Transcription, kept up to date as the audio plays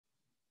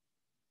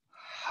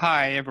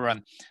Hi,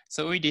 everyone.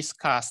 So we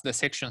discussed the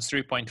section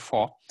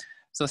 3.4.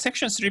 So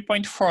section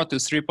 3.4 to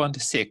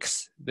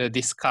 3.6, they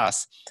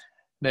discuss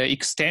the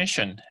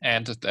extension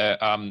and the,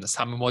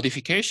 some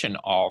modification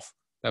of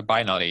the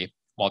binomial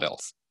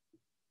models.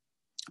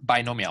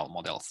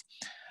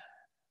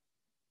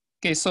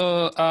 Okay,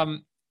 so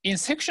in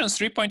section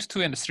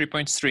 3.2 and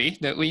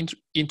 3.3, we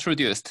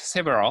introduced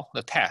several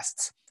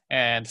tests,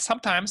 and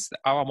sometimes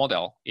our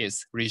model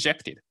is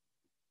rejected.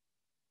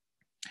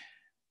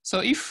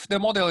 So if the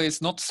model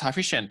is not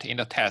sufficient in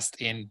the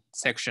test in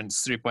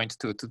sections 3.2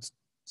 to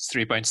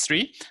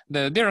 3.3,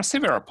 there are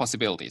several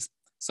possibilities.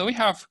 So we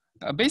have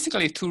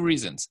basically two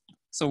reasons.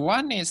 So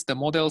one is the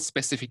model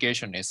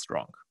specification is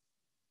wrong.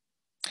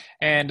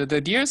 And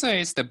the other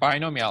is the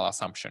binomial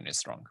assumption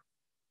is wrong.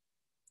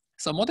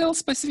 So model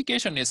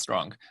specification is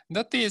wrong.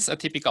 That is a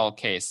typical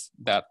case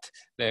that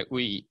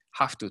we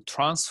have to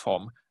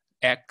transform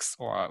X,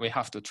 or we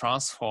have to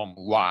transform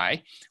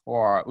Y,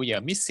 or we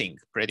are missing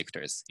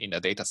predictors in the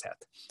data set,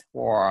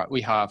 or we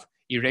have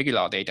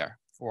irregular data,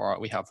 or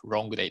we have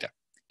wrong data.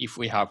 If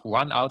we have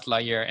one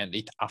outlier and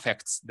it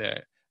affects the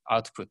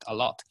output a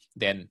lot,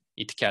 then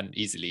it can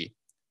easily,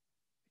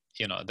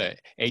 the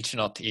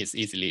H0 is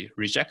easily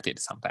rejected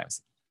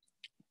sometimes.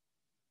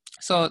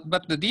 So,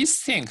 but these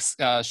things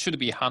should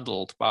be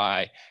handled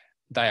by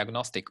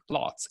diagnostic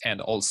plots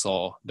and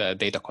also the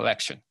data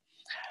collection.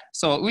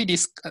 So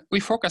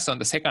we focus on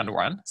the second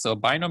one, so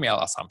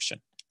binomial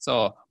assumption.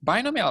 So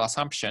binomial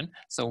assumption,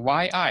 so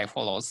yi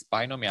follows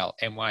binomial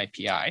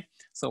MYPI.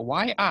 So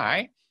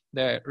yi,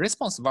 the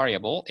response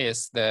variable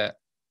is the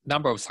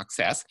number of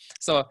success.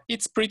 So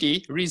it's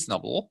pretty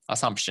reasonable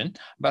assumption,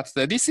 but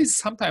this is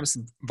sometimes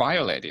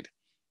violated.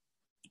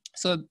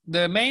 So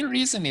the main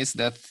reason is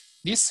that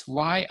this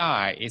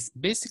yi is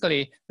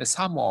basically the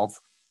sum of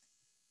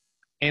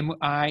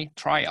MI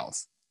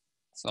trials.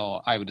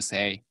 So I would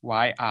say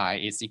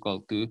yi is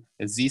equal to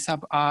z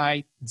sub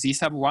I, z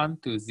sub 1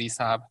 to z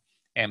sub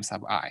m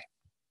sub I.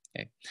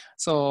 Okay.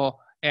 So,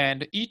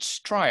 and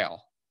each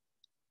trial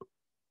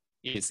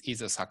is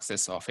a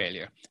success or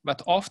failure.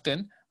 But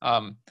often,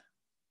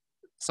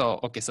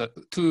 so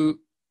to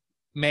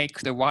make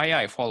the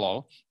yi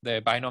follow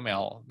the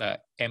binomial, the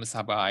m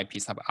sub I, p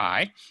sub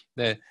I,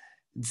 the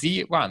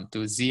z1 to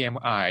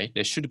zmi,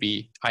 they should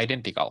be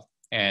identical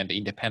and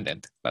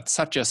independent. But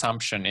such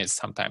assumption is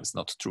sometimes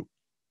not true.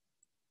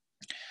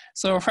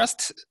 So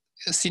first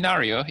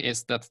scenario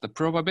is that the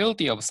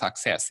probability of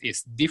success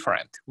is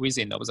different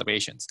within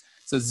observations.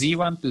 So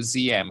Z1 to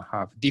Zm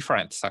have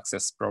different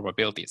success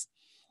probabilities.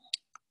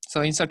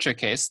 So in such a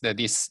case,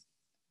 this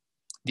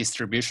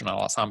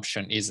distributional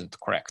assumption isn't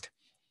correct.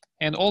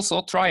 And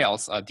also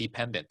trials are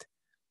dependent.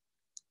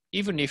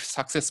 Even if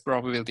success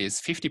probability is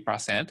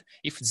 50%,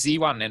 if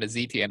Z1 and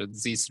Z2 and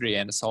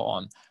Z3 and so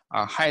on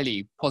are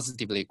highly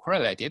positively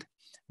correlated,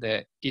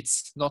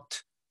 it's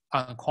not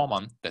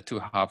uncommon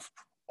to have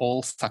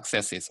all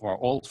successes or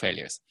all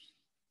failures.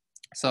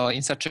 So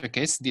in such a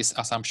case, this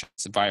assumption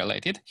is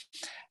violated.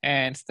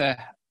 And the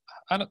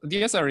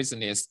other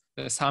reason is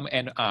that some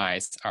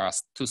NIs are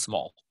too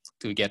small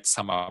to get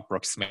some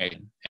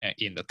approximation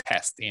in the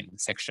test in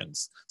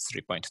sections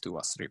 3.2 or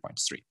 3.3.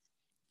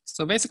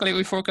 So basically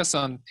we focus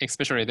on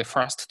especially the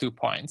first 2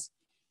 points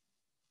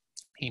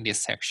in this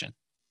section.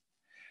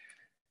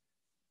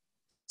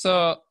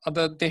 So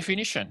the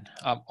definition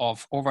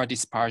of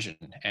overdispersion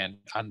and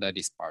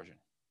underdispersion.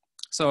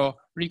 So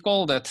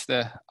recall that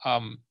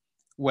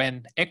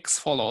when X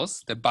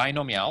follows the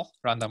binomial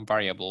random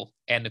variable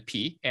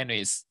NP, N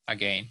is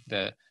again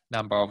the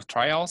number of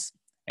trials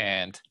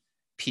and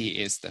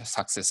P is the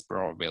success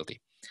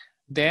probability.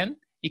 Then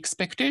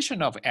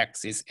expectation of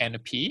X is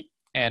NP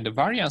and the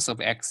variance of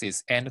X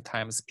is N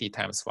times P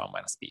times 1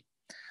 minus P.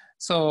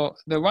 So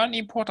the one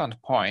important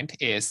point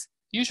is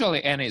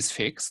usually N is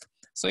fixed.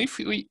 So if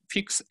we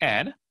fix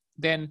N,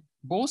 then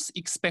both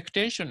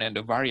expectation and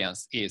the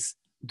variance is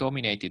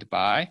dominated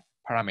by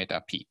parameter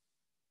P.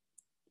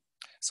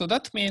 So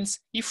that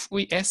means if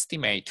we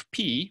estimate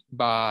P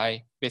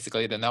by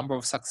basically the number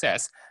of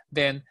success,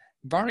 then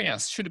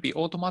variance should be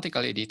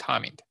automatically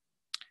determined.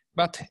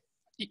 But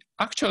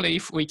actually,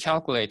 if we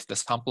calculate the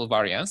sample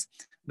variance,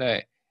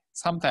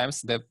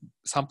 sometimes the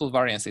sample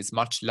variance is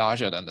much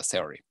larger than the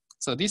theory.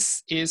 So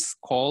this is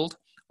called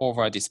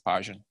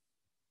overdispersion.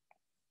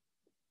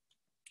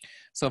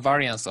 So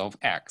variance of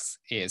X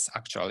is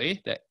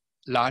actually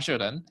larger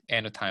than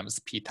N times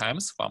P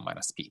times 1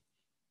 minus P.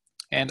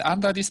 And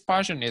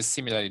underdispersion is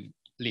similarly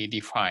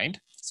defined.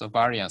 So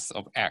variance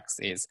of X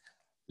is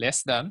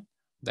less than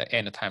the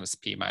N times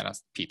P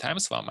minus P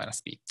times 1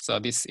 minus P. So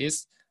this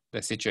is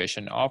the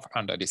situation of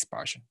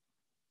underdispersion.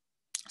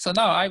 So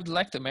now I would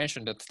like to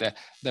mention that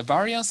the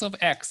variance of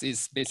X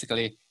is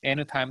basically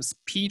N times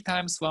P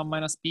times 1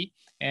 minus P.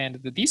 And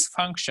this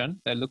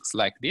function that looks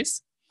like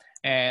this.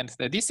 And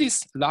this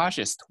is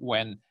largest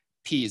when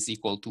P is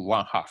equal to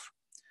 1/2.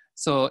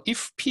 So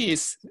if P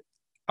is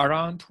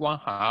around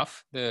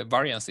 1/2, the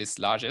variance is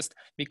largest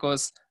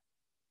because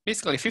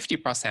basically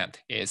 50%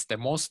 is the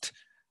most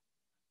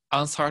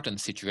uncertain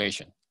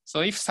situation. So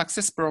if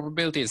success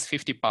probability is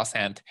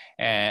 50%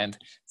 and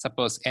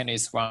suppose n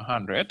is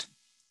 100,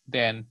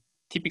 then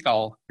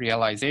typical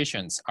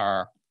realizations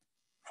are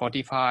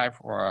 45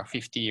 or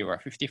 50 or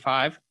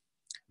 55.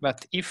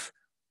 But if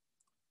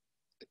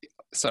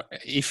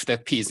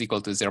the p is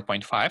equal to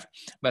 0.5,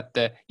 but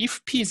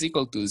if p is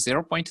equal to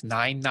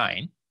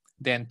 0.99,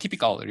 then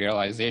typical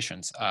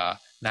realizations are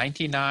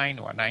 99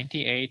 or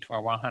 98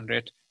 or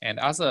 100, and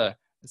other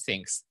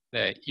things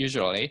that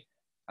usually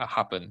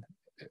happen.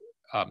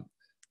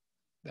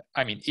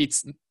 I mean,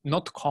 it's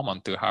not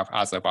common to have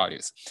other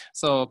values.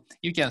 So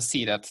you can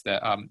see that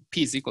the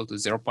p is equal to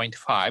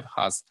 0.5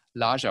 has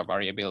larger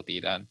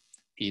variability than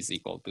p is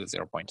equal to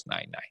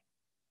 0.99.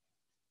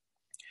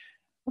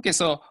 Okay,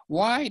 so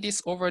why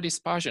this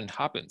overdispersion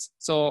happens?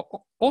 So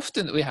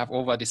often we have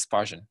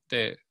overdispersion.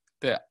 The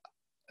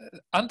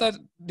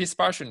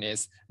underdispersion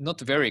is not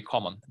very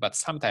common, but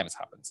sometimes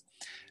happens.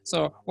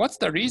 So what's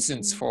the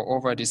reasons for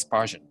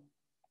overdispersion?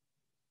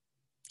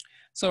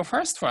 So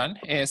first one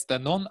is the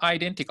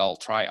non-identical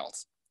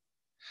trials.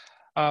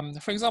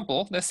 For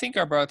example, let's think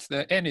about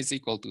the n is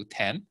equal to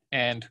 10,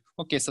 and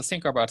okay, so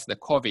think about the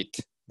COVID,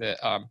 the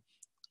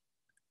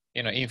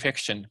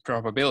infection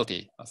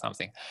probability or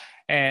something.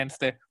 And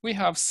we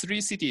have 3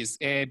 cities,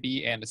 A,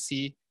 B, and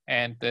C,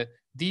 and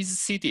these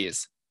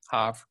cities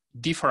have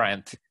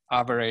different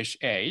average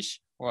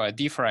age or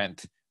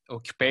different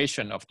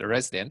occupation of the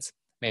residents.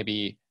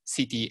 Maybe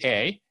city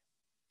A,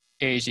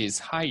 age is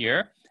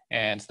higher,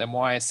 and the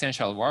more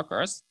essential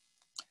workers,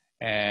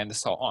 and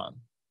so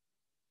on.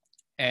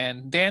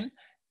 And then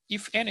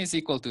if n is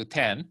equal to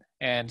 10,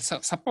 and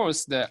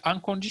suppose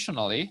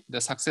unconditionally, the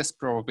success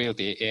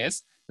probability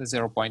is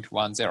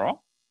 0.10.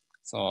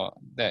 So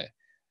the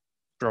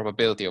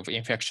probability of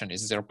infection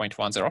is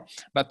 0.10.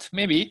 But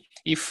maybe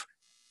if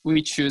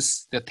we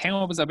choose the 10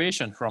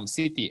 observations from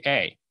city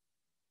A,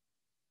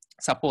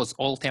 suppose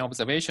all 10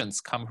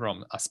 observations come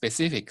from a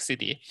specific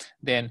city,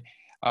 then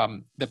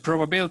the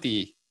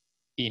probability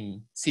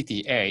in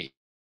city A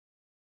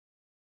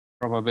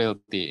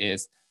probability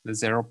is the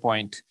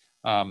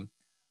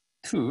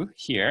 0.2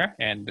 here,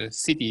 and the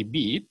city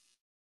B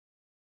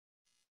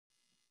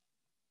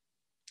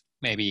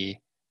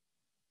maybe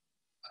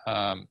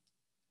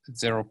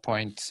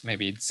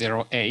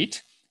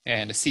 0.08,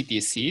 and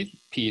city C,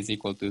 P is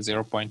equal to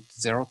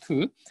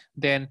 0.02.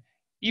 Then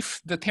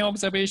if the 10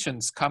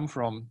 observations come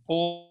from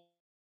all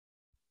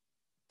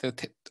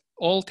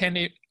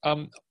 10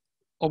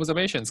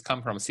 observations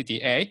come from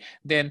city A,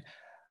 then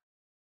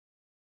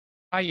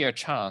higher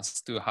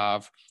chance to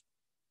have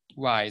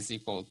y is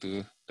equal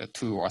to the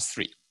 2 or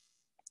 3.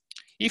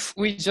 If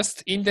we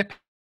just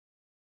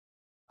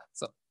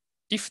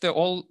if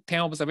all 10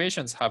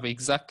 observations have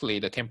exactly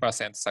the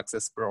 10%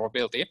 success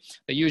probability,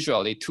 then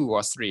usually 2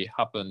 or 3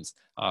 happens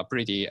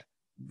pretty,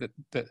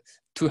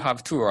 to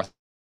have 2 or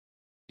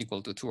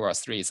equal to 2 or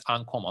 3 is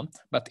uncommon.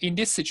 But in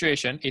this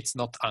situation, it's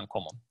not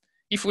uncommon.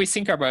 If we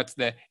think about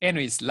the n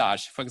is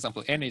large, for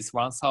example, n is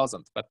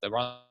 1,000, but the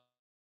one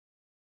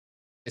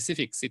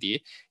specific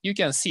city, you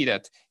can see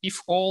that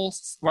if all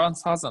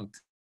 1,000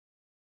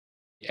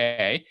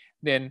 A,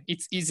 then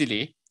it's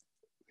easy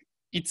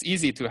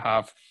to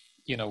have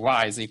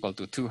y is equal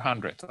to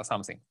 200 or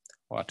something,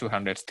 or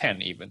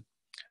 210 even.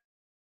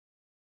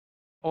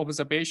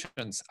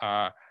 Observations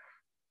are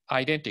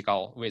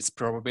identical with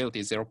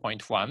probability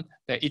 0.1,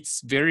 that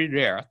it's very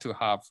rare to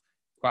have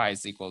y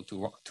is equal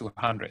to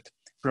 200.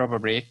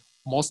 Probably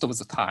most of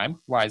the time,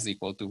 y is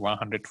equal to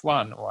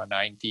 101 or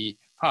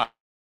 95,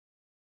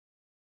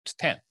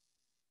 10.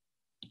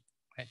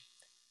 Okay.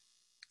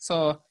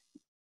 So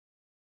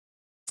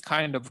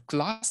kind of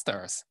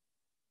clusters,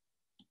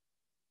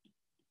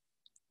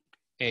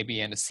 A,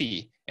 B, and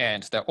C,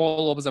 and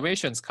all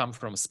observations come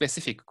from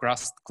specific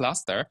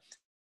cluster.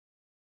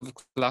 The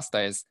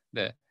cluster is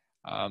the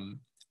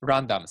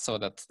random, so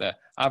that the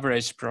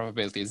average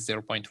probability is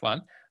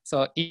 0.1.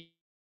 So E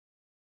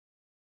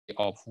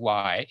of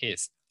Y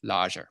is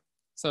larger.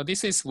 So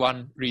this is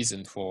one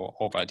reason for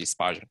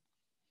overdispersion.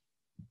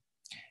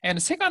 And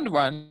the second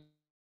one,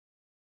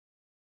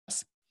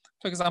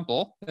 for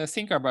example,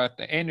 think about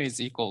the n is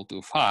equal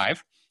to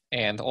 5,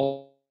 and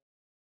all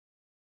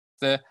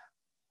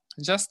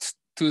just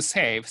to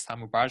save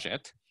some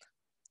budget,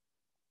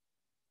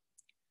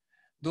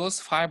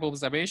 those 5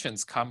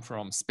 observations come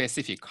from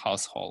specific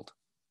household.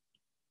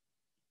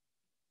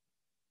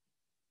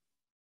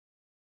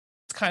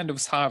 This kind of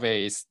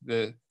survey is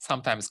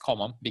sometimes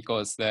common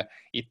because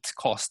it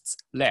costs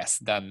less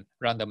than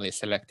randomly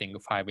selecting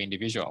 5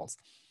 individuals.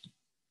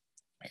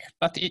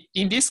 But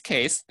in this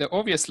case,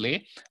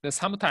 obviously,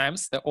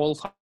 sometimes all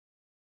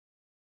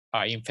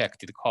are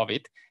infected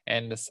COVID,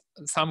 and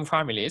some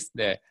families,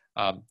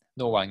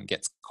 no one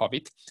gets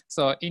COVID.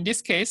 So in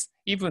this case,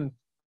 even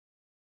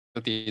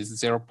if it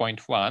is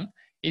 0.1,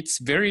 it's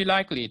very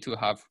likely to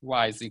have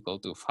y is equal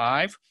to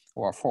 5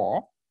 or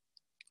 4.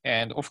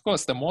 And of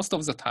course, most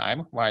of the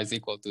time, y is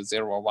equal to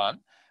 0 or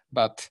 1.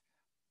 But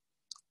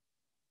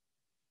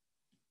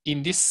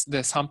in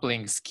the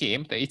sampling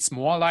scheme, it's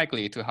more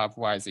likely to have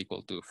y is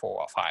equal to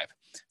 4 or 5.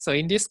 So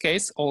in this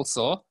case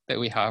also that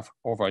we have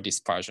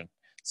overdispersion.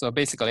 So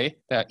basically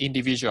the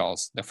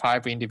individuals, the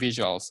 5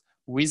 individuals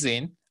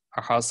within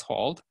a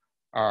household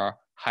are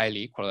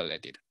highly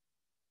correlated.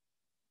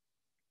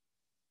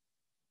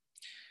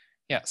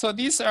 Yeah, so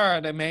these are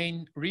the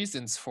main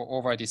reasons for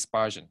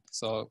overdispersion.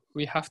 So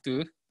we have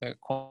to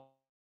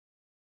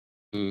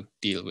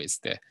deal with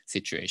the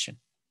situation.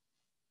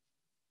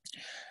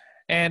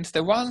 And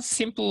the one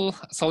simple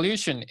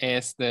solution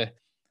is the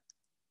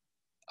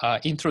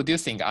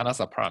introducing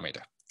another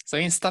parameter. So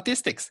in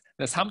statistics,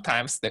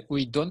 sometimes that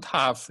we don't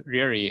have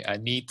really a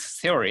neat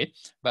theory,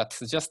 but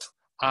just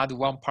add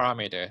one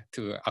parameter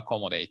to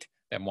accommodate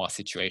the more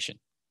situation.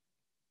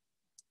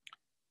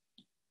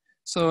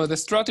 So the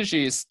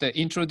strategy is to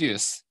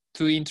introduce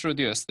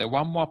the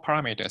one more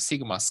parameter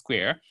sigma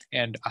square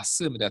and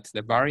assume that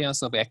the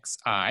variance of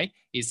xi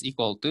is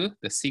equal to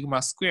the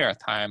sigma square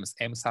times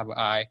m sub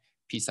I,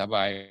 p sub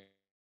I.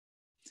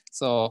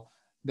 So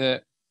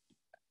the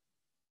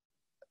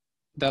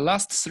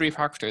last 3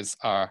 factors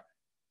are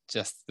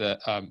just the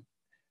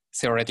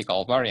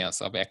theoretical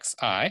variance of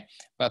xi,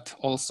 but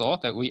also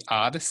that we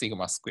add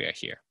sigma square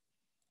here.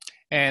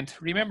 And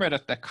remember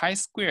that the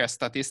chi-square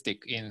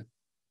statistic in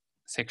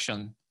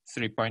section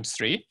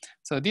 3.3.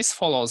 So this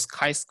follows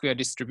chi-square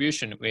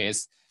distribution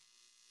with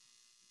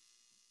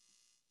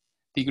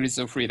degrees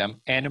of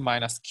freedom n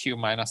minus q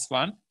minus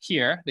 1.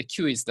 Here, the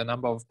q is the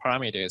number of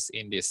parameters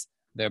in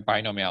the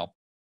binomial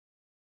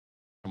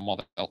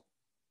model.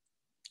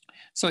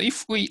 So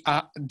if we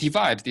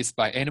divide this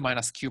by n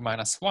minus q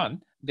minus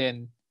 1,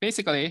 then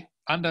basically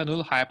under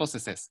null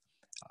hypothesis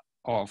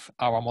of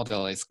our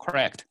model is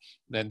correct,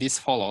 then this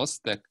follows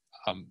that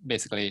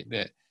basically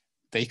the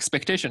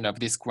expectation of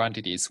this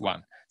quantity is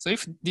 1. So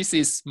if this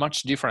is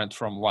much different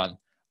from 1,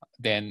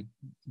 then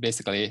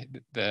basically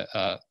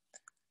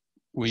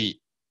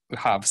we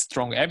have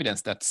strong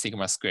evidence that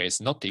sigma square is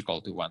not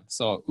equal to 1.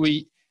 So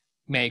we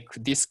make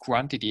this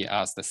quantity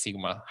as the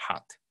sigma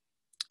hat.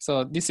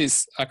 So this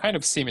is kind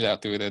of similar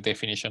to the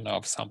definition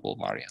of sample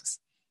variance.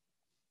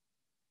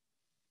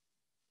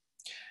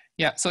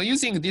 Yeah, so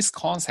using this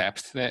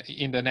concept,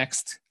 in the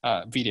next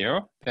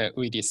video,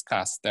 we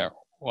discuss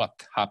what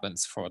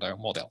happens for the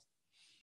model.